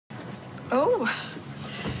Oh,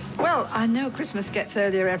 well, I know Christmas gets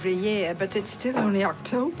earlier every year, but it's still only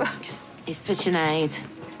October. It's for Sinead.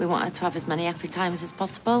 We want her to have as many happy times as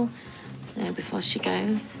possible, before she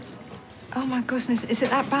goes. Oh, my goodness, is it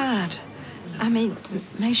that bad? I mean,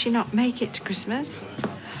 may she not make it to Christmas?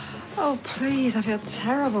 Oh, please, I feel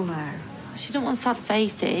terrible now. She don't want sad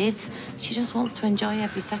faces. She just wants to enjoy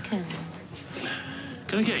every second.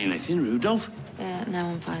 Can I get you anything, Rudolph? No,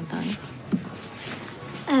 I'm fine, thanks.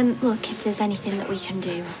 Look, if there's anything that we can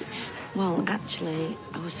do. Well, actually,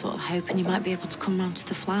 I was sort of hoping you might be able to come round to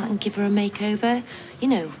the flat and give her a makeover. You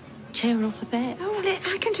know, cheer her up a bit. Oh, well,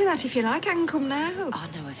 I can do that if you like. I can come now. Oh,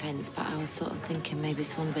 no offence, but I was sort of thinking maybe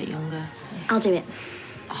someone a bit younger. I'll do it.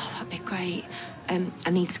 Oh, that'd be great. I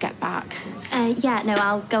need to get back. Yeah, no,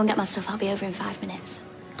 I'll go and get my stuff. I'll be over in 5 minutes.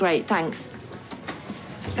 Great, thanks.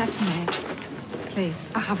 Bethany, please,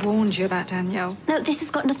 I have warned you about Daniel. No, this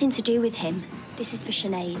has got nothing to do with him. This is for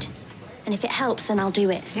Sinead. And if it helps, then I'll do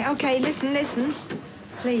it. Yeah, OK, listen.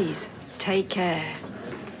 Please, take care.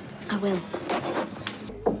 I will.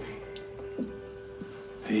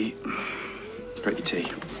 Pete, got your tea.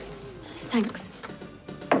 Thanks.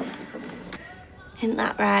 Isn't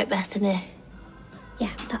that right, Bethany? Yeah,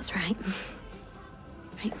 that's right.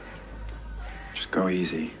 Right. Just go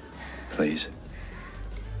easy, please.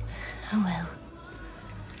 I will.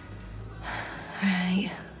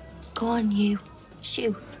 Right. Go on, you.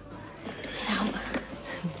 Shoo. Get out.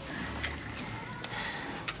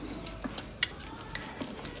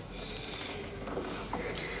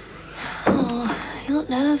 Oh, you look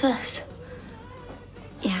nervous.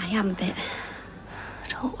 Yeah, I am a bit.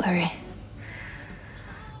 Don't worry.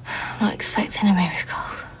 I'm not expecting a miracle.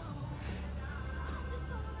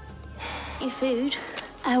 Your food?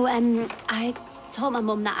 Oh, I told my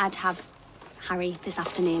mum that I'd have Harry this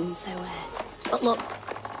afternoon, so, But look,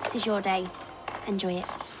 this is your day. Enjoy it.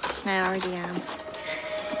 No, I already am.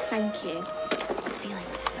 Thank you. See you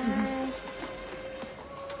later.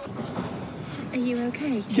 Are you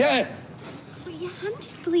okay? Yeah. Well, your hand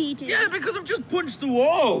is bleeding. Yeah, because I've just punched the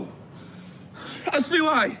wall. Ask me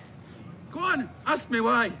why. Go on, ask me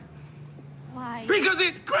why. Why? Because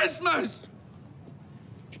it's Christmas!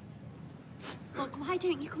 Look, why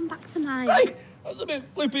don't you come back to mine? Right, that's a bit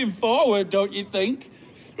flipping forward, don't you think?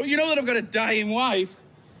 But you know that I've got a dying wife.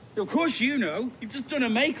 Of course you know. You've just done her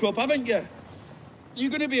makeup, haven't you? Are you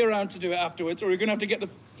going to be around to do it afterwards, or are you going to have to get the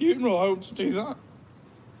funeral home to do that?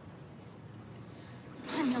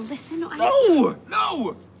 Daniel, listen, No!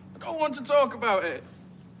 I don't want to talk about it.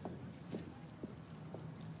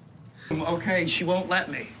 Okay, she won't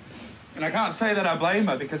let me. And I can't say that I blame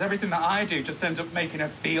her, because everything that I do just ends up making her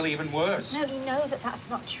feel even worse. No, you know that that's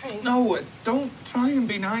not true. No, don't try and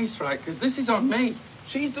be nice, right? Because this is on me.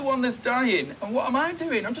 She's the one that's dying, and what am I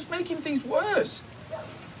doing? I'm just making things worse.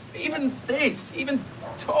 Even this, even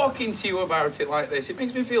talking to you about it like this, it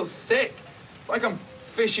makes me feel sick. It's like I'm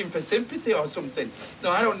fishing for sympathy or something. No,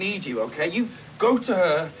 I don't need you, okay? You go to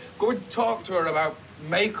her, go and talk to her about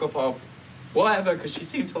makeup or whatever, because she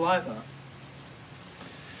seemed to like that.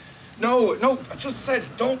 No, I just said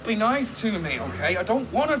don't be nice to me, okay? I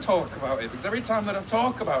don't want to talk about it, because every time that I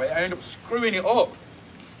talk about it, I end up screwing it up.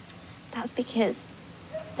 That's because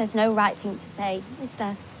there's no right thing to say, is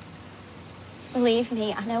there? Believe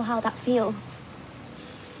me, I know how that feels.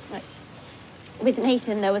 Like, with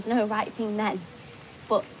Nathan, there was no right thing then.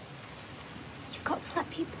 But you've got to let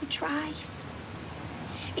people try.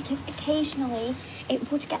 Because occasionally it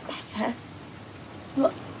would get better.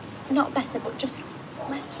 Well, not better, but just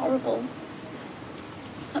less horrible.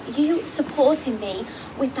 Look, you supporting me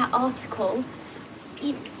with that article,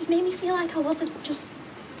 you made me feel like I wasn't just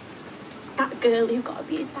that girl who got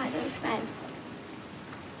abused by those men.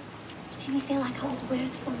 It made me feel like I was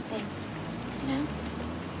worth something, you know?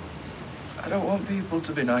 I don't want people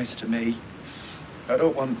to be nice to me. I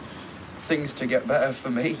don't want things to get better for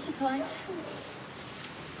me. No, I know.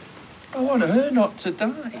 I want her not to die.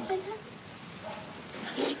 I know.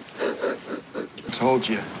 I told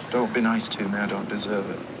you, don't be nice to me, I don't deserve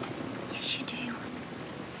it. Yes, you do.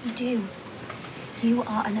 You do. You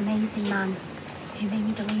are an amazing man who made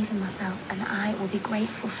me believe in myself, and I will be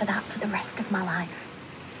grateful for that for the rest of my life.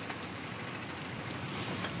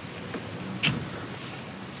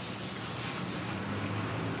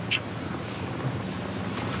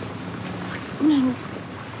 No.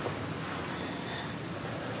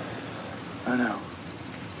 I know.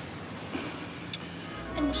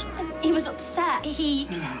 And he was upset.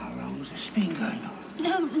 Ah, Rose, what's been going on?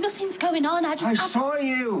 No, nothing's going on. I saw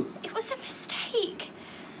you! It was a mistake.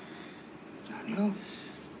 Daniel?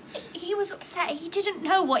 He was upset. He didn't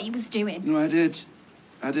know what he was doing. No, I did.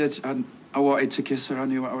 I wanted to kiss her. I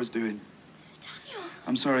knew what I was doing.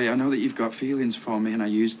 I'm sorry. I know that you've got feelings for me, and I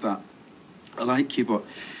used that. I like you, but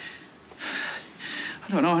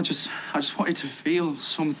I don't know. I just wanted to feel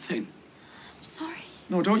something. I'm sorry.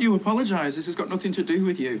 No, don't you apologise. This has got nothing to do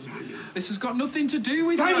with you. Daniel. This has got nothing to do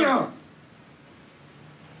with you. Daniel!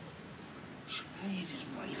 Sinead is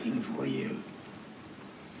waiting for you.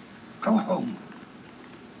 Go home.